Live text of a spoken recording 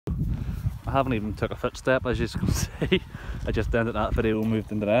I haven't even took a footstep, as you can see. I just ended that video and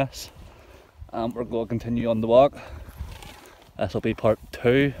moved into this. We're going to continue on the walk. This will be part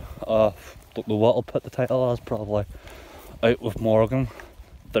 2 of, don't know what I'll put the title as, probably Out with Morgan,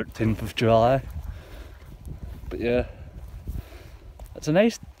 13th of July. But yeah, it's a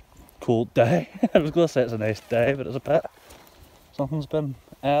nice cold day. I was going to say it's a nice day, but it's a bit, something's been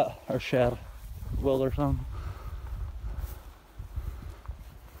at or shed will or something.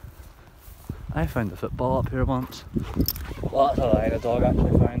 I found the football up here once. Well, that's a lie, the dog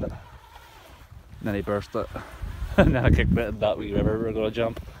actually found it. And then he burst it. And then I kicked it in that wee river we were going to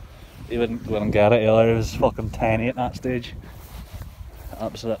jump. He wouldn't go and get it either, he was fucking tiny at that stage.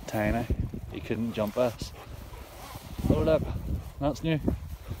 Absolute tiny. He couldn't jump us. Oh look, that's new.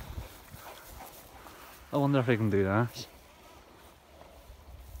 I wonder if he can do this.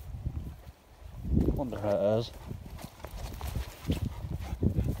 I wonder how it is.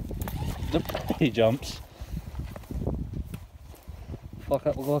 Nope, he jumps. Fuck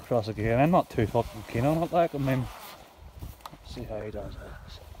it, we'll go across again. I'm not too fucking keen on it, like, I mean, let's see how he does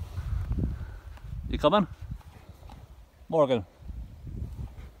this. You coming? Morgan?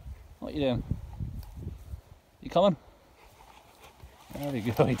 What you doing? You coming? There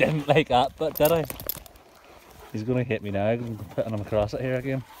you go, he didn't like that bit, did he? He's gonna hit me now, I'm putting him across it here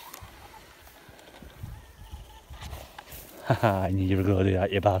again. Haha, I knew you were gonna do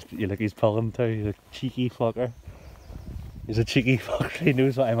that, you bastard. You look, he's pulling too, he's a cheeky fucker. He's a cheeky fucker, he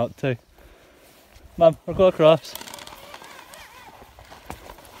knows what I'm up to. Mum, we're going across.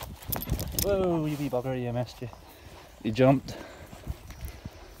 Whoa, you wee bugger, you missed you. He jumped.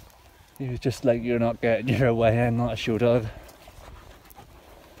 He was just like, you're not getting your way in, not a show dog.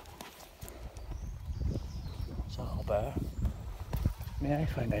 It's a little bear. May I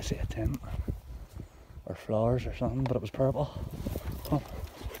find I see a tent? Or flowers or something, but it was purple. Oh,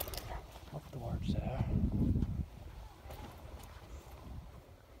 look, the words there.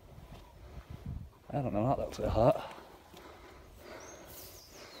 I don't know, that looks like a hut.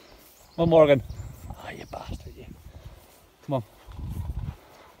 Come on, Morgan. Ah, you bastard, you. Come on.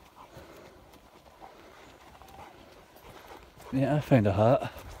 Yeah, I found a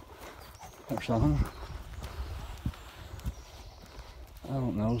hut. Or something. I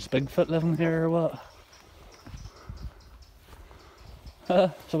don't know, is Bigfoot living here or what?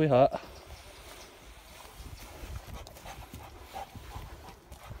 It's a wee hut.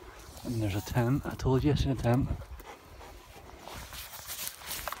 And there's a tent, I told you I seen a tent.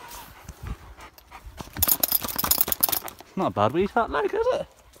 It's not a bad wee hut like, is it?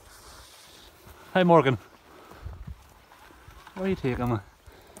 Hi Morgan. Where are you taking me?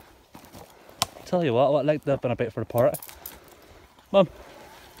 Tell you what, I'd like to have been a bit for the party. Mum,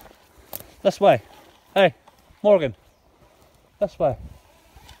 this way. Hey, Morgan, this way.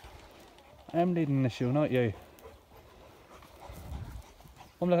 I'm leading the show, not you.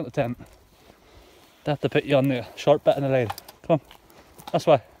 I'm looking at the tent. They have to put you on the short bit in the lead. Come on, this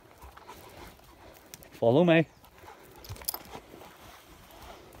way. Follow me.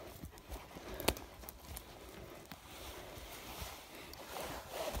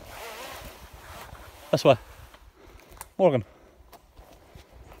 This way. Morgan.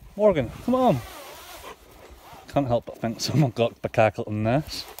 Morgan, come on. Can't help but think someone got becackled in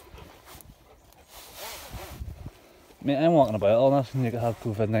this. Mate, I'm walking about all this and you could have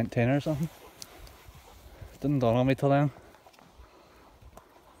COVID-19 or something. Didn't dawn on me till then.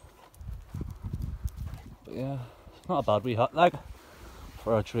 But yeah, it's not a bad wee hut like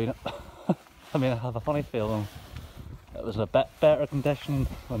for a tree. I mean, I have a funny feeling it was a bit better condition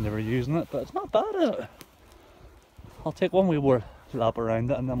when they were using it, but it's not bad, is it? I'll take one wee more lap around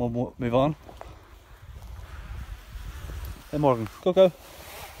it and then we'll move on. Hey Morgan, go.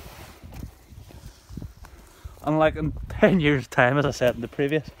 And like in 10 years time, as I said in the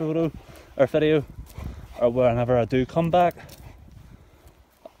previous photo or video, or whenever I do come back,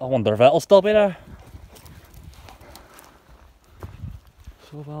 I wonder if it'll still be there.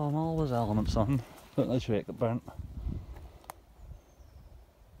 So well, I'm always elements on. Don't let you get burnt.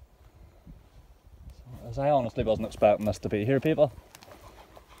 So, as I honestly wasn't expecting this to be here, people.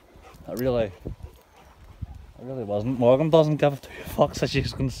 I really wasn't. Morgan doesn't give two fucks, as you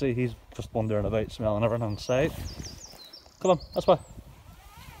can see. He's just wandering about, smelling everything on sight. Come on, this way.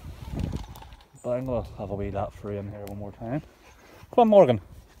 But I'm going to have a wee lap through in here one more time. Come on, Morgan.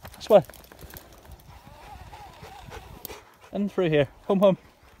 This way. In through here. Home.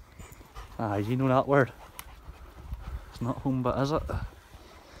 Ah, you know that word. It's not home, but is it?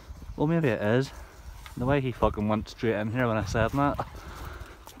 Well, maybe it is. The way he fucking went straight in here when I said that,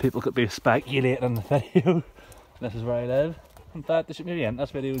 people could be speculating in the video. This is where I live. In fact, they should maybe end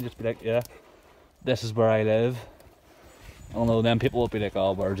this video and just be like, yeah, this is where I live. Although then people will be like,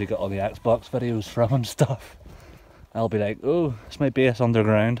 oh, where'd you get all the Xbox videos from and stuff? I'll be like, oh, it's my base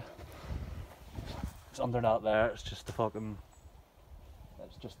underground. It's under that there, it's just the fucking,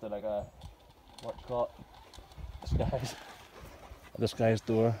 it's just the, like a, what's it called? This guy's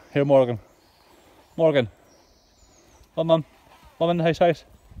door. Here, Morgan. Morgan. Come on, Mum in the house.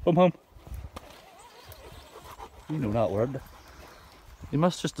 Come home. You know that word. You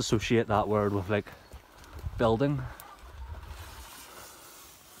must just associate that word with like building.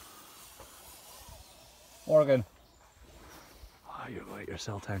 Morgan. Oh, you're going to get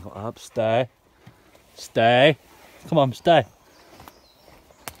yourself tangled up. Stay. Stay. Come on, stay.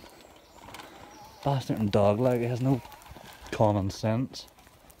 Bastard and dog like he has no common sense.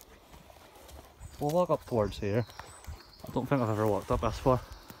 We'll walk up towards here. I don't think I've ever walked up this far.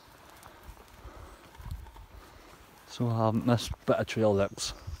 So this bit of trail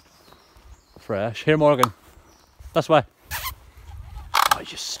looks fresh. Here, Morgan. This way. Oh,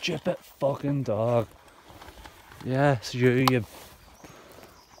 you stupid fucking dog. Yes, you.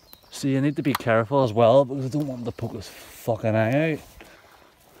 See, you need to be careful as well because I don't want him to poke his fucking eye out.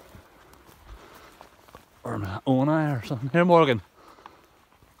 Or my own eye or something. Here, Morgan.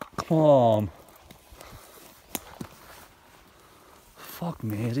 Come on. Fuck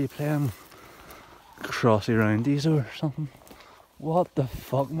me, is he playing crossy roundies or something? What the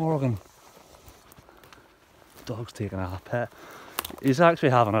fuck, Morgan? Dog's taking a pet. He's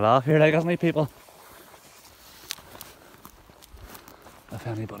actually having a laugh here, like, isn't he, people? If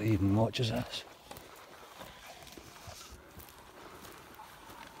anybody even watches this.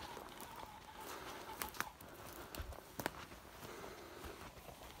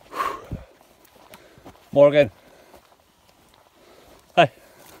 Morgan. Hey.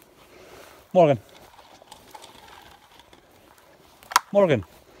 Morgan. Morgan.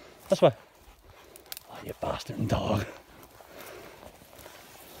 This way. Oh, you bastard dog.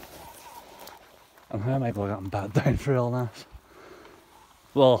 And how am I going to get him back down for all this?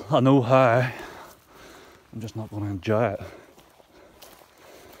 Well, I know how. I'm just not going to enjoy it.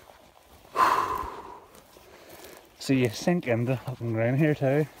 So you sink into the fucking ground here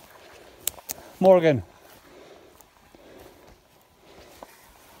too. Morgan.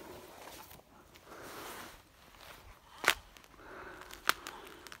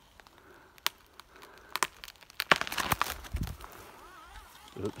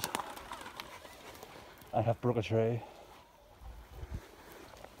 Oops. I have broke a tree.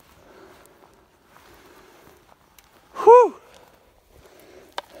 Whew!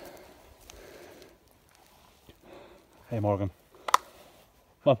 Hey, Morgan.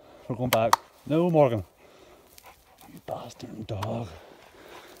 Come on, we're going back. No, Morgan. You bastard dog.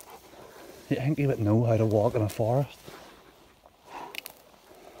 You think you would know how to walk in a forest?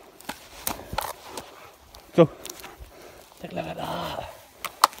 Go. Take a look at that.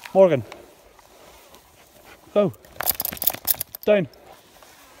 Morgan. Go. Down.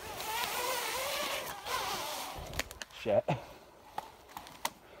 Shit.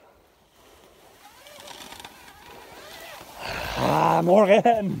 Ah,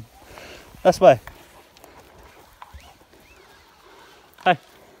 Morgan. This way. Hi.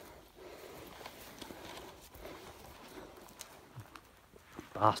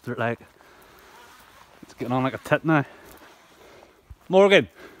 Bastard, like. It's getting on like a tit now. Morgan.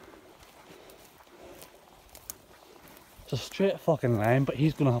 It's a straight fucking line, but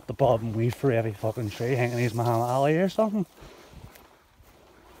he's gonna have to bob and weave for every fucking tree, thinking he's Muhammad Ali or something.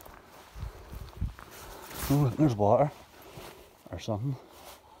 Oh, there's water. Or something.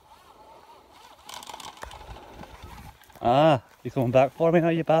 Ah, you coming back for me now,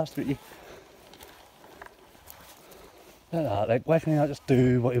 you bastard? You. Look at that, like, why can't he not just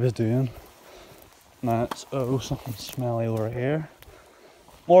do what he was doing? Now it's, oh, something smelly over here.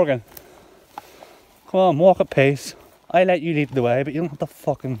 Morgan, come on, walk at pace. I let you lead the way, but you don't have to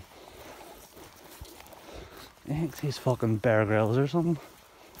fucking. He thinks he's fucking Bear Grylls or something.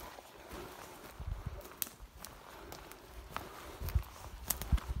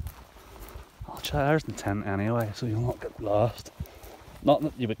 There's the tent anyway, so you'll not get lost. Not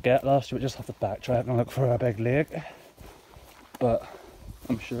that you would get lost, you would just have to backtrack and look for a big lake. But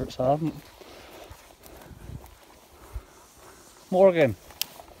I'm sure it's happened. Morgan.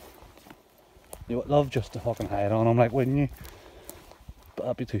 You would love just to fucking hide on him, like, wouldn't you? But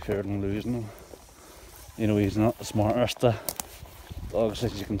that'd be too fair than losing him. You know, he's not the smartest dogs,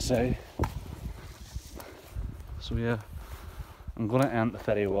 as you can see. So yeah, I'm going to end the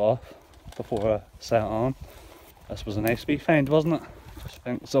video off before I set on. This was a nice wee find, wasn't it? I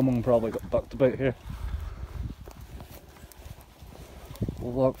think someone probably got bucked about here.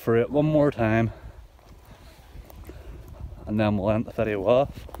 We'll walk through it one more time and then we'll end the video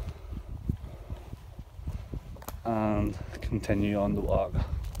off and continue on the walk.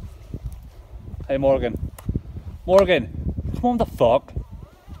 Hey Morgan. Morgan! Come on the fuck!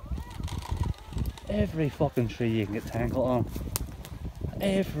 Every fucking tree you can get tangled on.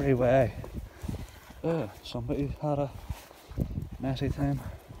 Every way. Ugh, somebody had a messy time.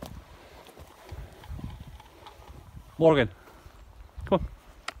 Morgan! Come on.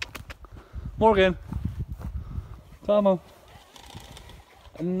 Morgan! Come on.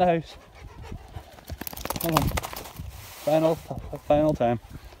 In the house. Come on. Final time.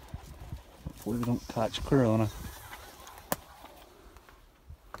 Hopefully we don't catch corona.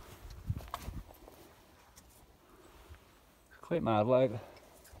 Quite mad, like.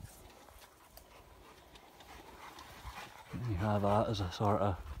 You have that as a sort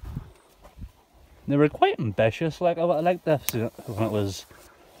of. They were quite ambitious, like I like this when it was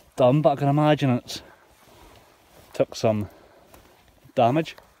done, but I can imagine it's took some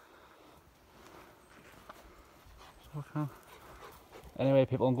damage. Okay. Anyway,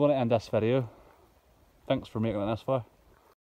 people, I'm going to end this video. Thanks for making it this far.